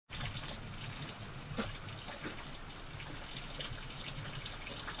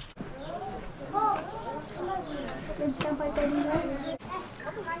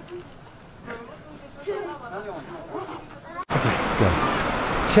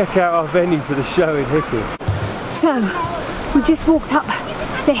check out our venue for the show in Hikkim. So, we've just walked up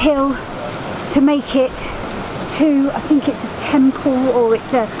the hill to make it to, I think it's a temple or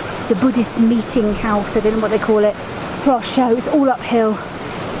it's the Buddhist meeting house, I don't know what they call it, for our show. It's all uphill.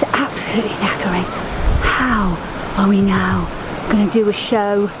 It's absolutely knackering. How are we now going to do a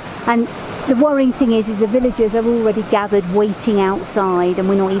show? And the worrying thing is the villagers are already gathered waiting outside and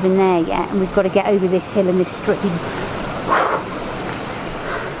we're not even there yet, and we've got to get over this hill and this stream.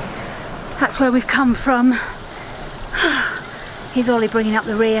 That's where we've come from. Here's Ollie bringing up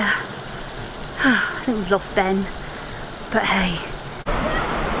the rear. I think we've lost Ben, but hey.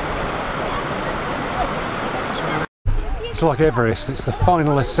 It's like Everest, it's the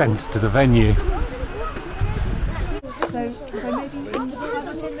final ascent to the venue.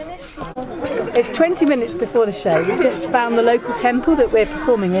 It's 20 minutes before the show. We've just found the local temple that we're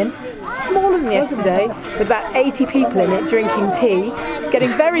performing in. Smaller than yesterday, with about 80 people in it drinking tea, getting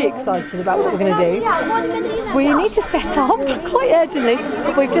very excited about what we're going to do. We need to set up quite urgently.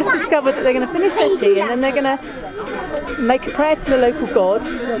 We've just discovered that they're going to finish their tea and then they're going to make a prayer to the local god,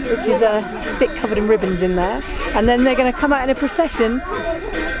 which is a stick covered in ribbons in there, and then they're going to come out in a procession,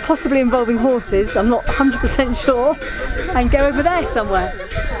 possibly involving horses, I'm not 100% sure, and go over there somewhere.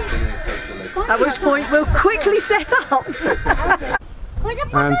 At which point we'll quickly set up.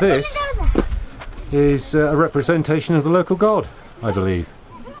 And this is a representation of the local god, I believe.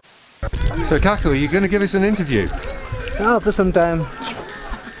 So Kaku, are you going to give us an interview? After some time,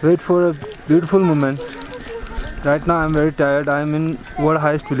 wait for a beautiful moment. Right now I'm very tired. I'm in World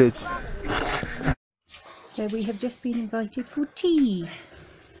Highest Village. So we have just been invited for tea.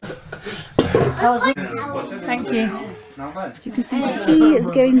 Thank you. As you can see, the tea is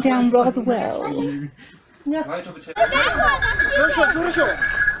going down rather well.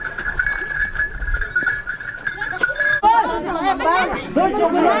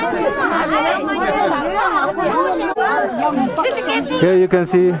 Here you can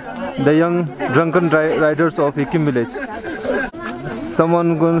see the young drunken riders of Hikkim village.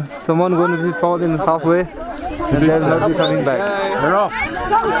 Someone going to be falling halfway and they'll not be coming back. They're off.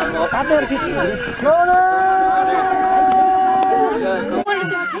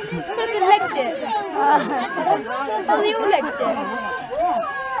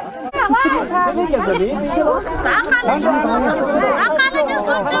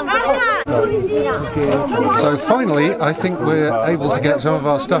 So finally, I think we're able to get some of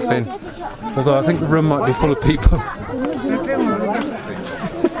our stuff in, although I think the room might be full of people.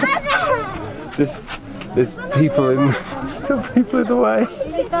 There's people in, still people in the way.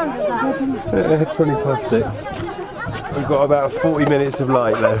 6:20. We've got about 40 minutes of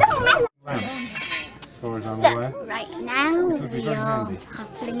light left. So, right now we are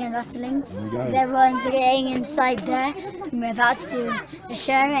hustling and bustling. Everyone's getting inside there. And we're about to do the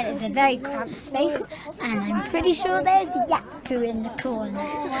show, and it's a very cramped space. And I'm pretty sure there's a yak poo in the corner.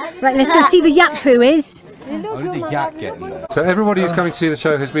 Right, let's go see the yak poo is. How did the yak get in there? So everybody who's coming to see the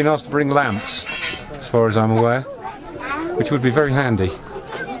show has been asked to bring lamps, as far as I'm aware, which would be very handy.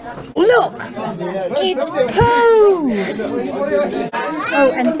 Look! It's poo!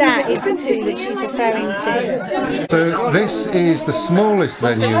 Oh, and that is the poo that she's referring to. So this is the smallest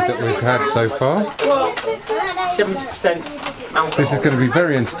venue that we've had so far. 70%. This is going to be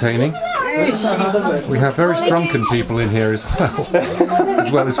very entertaining. We have very drunken people in here as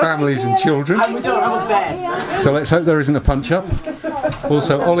well as families and children. So let's hope there isn't a punch-up.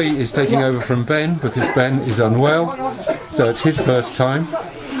 Also, Ollie is taking over from Ben because Ben is unwell, so it's his first time.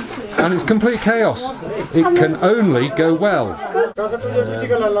 And it's complete chaos. It can only go well.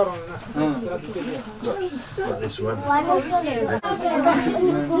 This one.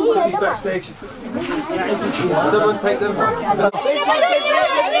 Backstage. Someone take them.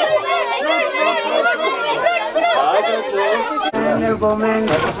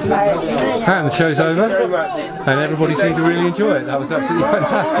 And the show's over, and everybody seemed to really enjoy it. That was absolutely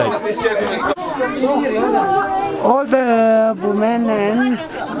fantastic. All the women and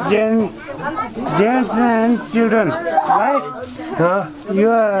gents and children, right? You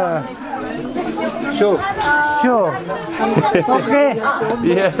are sure. Okay.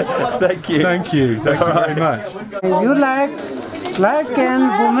 Yeah, thank you. Thank you very much. You like and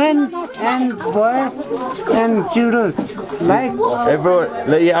women and boy and children, like Everyone,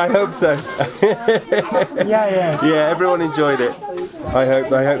 yeah, I hope so. yeah. Everyone enjoyed it. I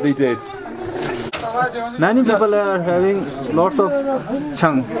hope they did. Many people are having lots of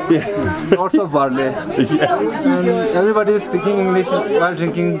chung, lots of barley, and everybody is speaking English while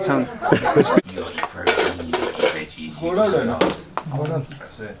drinking chung. Hold on.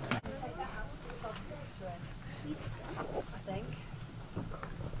 That's it.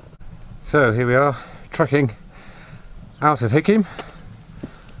 So here we are, trekking out of Hikkim,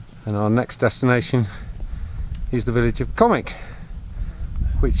 and our next destination is the village of Comic,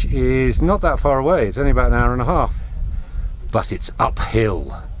 which is not that far away. It's only about an hour and a half, but it's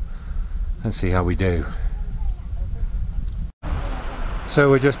uphill. Let's see how we do. So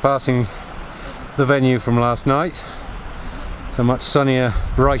we're just passing the venue from last night. It's a much sunnier,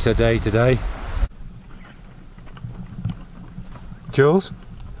 brighter day today. Jules,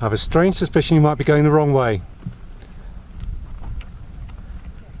 I have a strange suspicion you might be going the wrong way.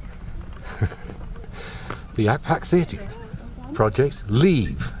 The Yak Pack Theatre Project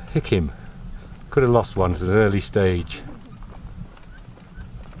leave Hikkim. Could have lost one at an early stage.